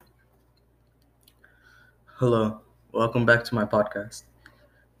Hello, welcome back to my podcast,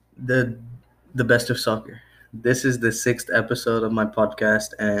 the the best of soccer. This is the sixth episode of my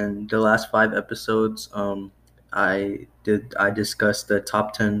podcast, and the last five episodes, I discussed the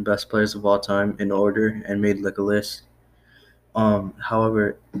top 10 best players of all time in order and made like a list.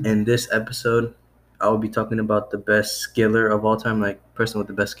 However, in this episode, I will be talking about the best skiller of all time, like person with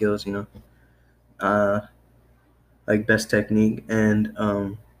the best skills, uh, like best technique, and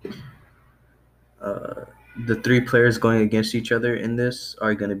Uh, the three players going against each other in this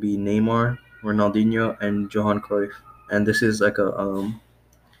are going to be Neymar, Ronaldinho, and Johan Cruyff. And this is like a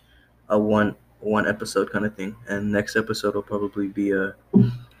one episode kind of thing. And next episode will probably be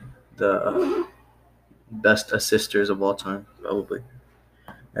the best assisters of all time, probably.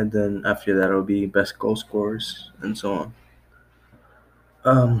 And then after that, it'll be best goal scorers and so on.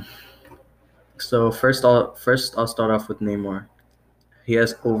 Um, so first I'll start off with Neymar. He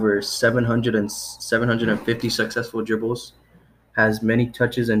has over 750 successful dribbles, has many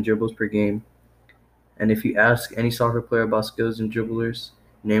touches and dribbles per game. And if you ask any soccer player about skills and dribblers,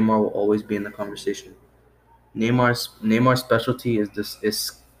 Neymar will always be in the conversation. Neymar's specialty is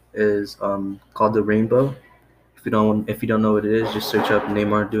called the rainbow. If you don't know what it is, just search up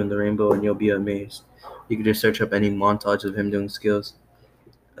Neymar doing the rainbow and you'll be amazed. You can just search up any montage of him doing skills,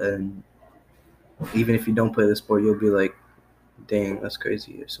 and even if you don't play the sport, you'll be like, "Dang, that's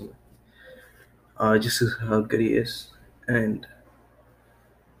crazy" or something. Just how good he is, and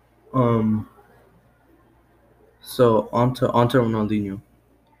um, so onto Ronaldinho,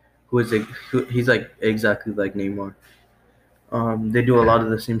 he's like exactly like Neymar. They do a lot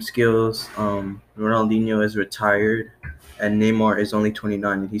of the same skills. Ronaldinho is retired, and Neymar is only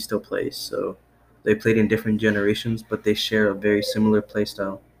 29 and he still plays. So they played in different generations, but they share a very similar play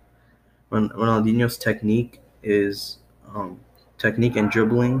style. Ronaldinho's um, technique and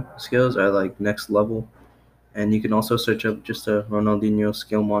dribbling skills are like next level. And you can also search up just a Ronaldinho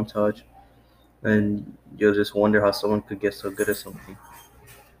skill montage, and you'll just wonder how someone could get so good at something.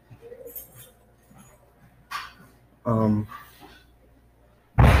 Um,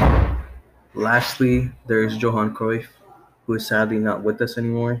 Lastly, there's Johan Cruyff, who is sadly not with us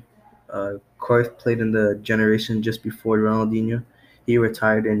anymore. Cruyff played in the generation just before Ronaldinho. He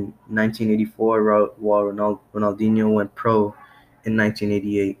retired in 1984, while Ronaldinho went pro in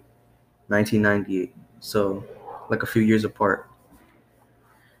 1998. So, like a few years apart.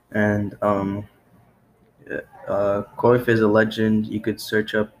 And Cruyff is a legend. You could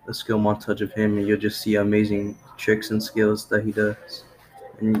search up a skill montage of him, and you'll just see amazing tricks and skills that he does.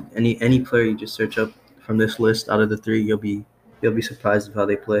 And any player you just search up from this list out of the three, you'll be surprised of how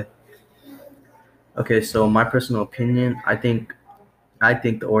they play. Okay, so my personal opinion, I think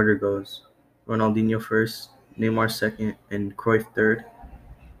the order goes Ronaldinho first, Neymar second, and Cruyff third.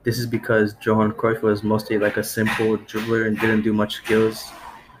 This is because Johan Cruyff was mostly like a simple dribbler and didn't do much skills,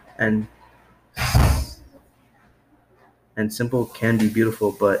 and and simple can be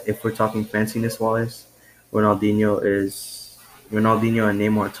beautiful, but if we're talking fanciness wise, Ronaldinho is Ronaldinho and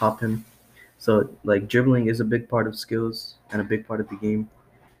Neymar top him. So like dribbling is a big part of skills and a big part of the game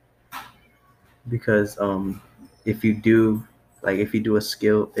because if you do if you do a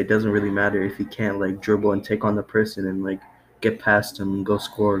skill, it doesn't really matter if you can't like dribble and take on the person and like get past him and go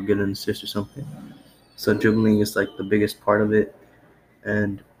score or get an assist or something. So dribbling is like the biggest part of it,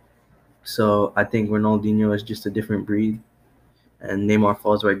 and so I think Ronaldinho is just a different breed, and Neymar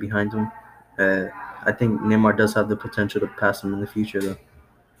falls right behind him. Uh, I think Neymar does have the potential to pass him in the future though.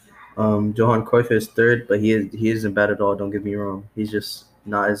 Johan Cruyff is third, but he isn't bad at all. Don't get me wrong. He's just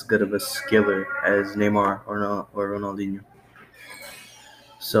not as good of a skiller as Neymar or Ronaldinho.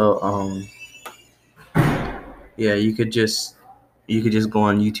 So yeah, you could just go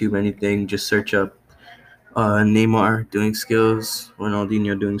on YouTube, anything, just search up Neymar doing skills,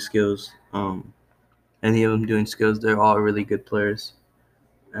 Ronaldinho doing skills, any of them doing skills. They're all really good players,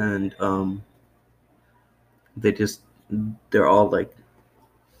 and they just they're all like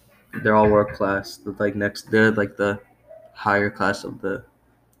they're all world class. They're like the higher class of the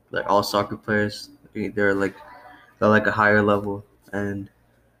like all soccer players. They're like a higher level, and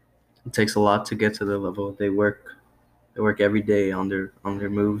it takes a lot to get to their level. They work every day on their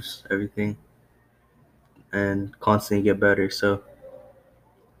moves, everything, and constantly get better. So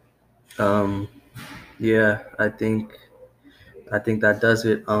um, yeah, I think that does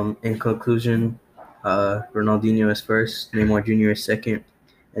it. In conclusion, Ronaldinho is first, Neymar Jr. is second,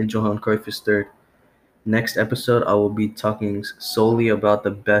 and Johan Cruyff is third. Next episode, I will be talking solely about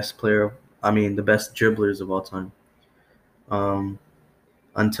the best dribblers of all time. Um,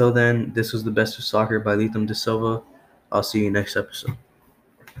 Until then, this was the best of soccer by Letham De Silva. I'll see you next episode.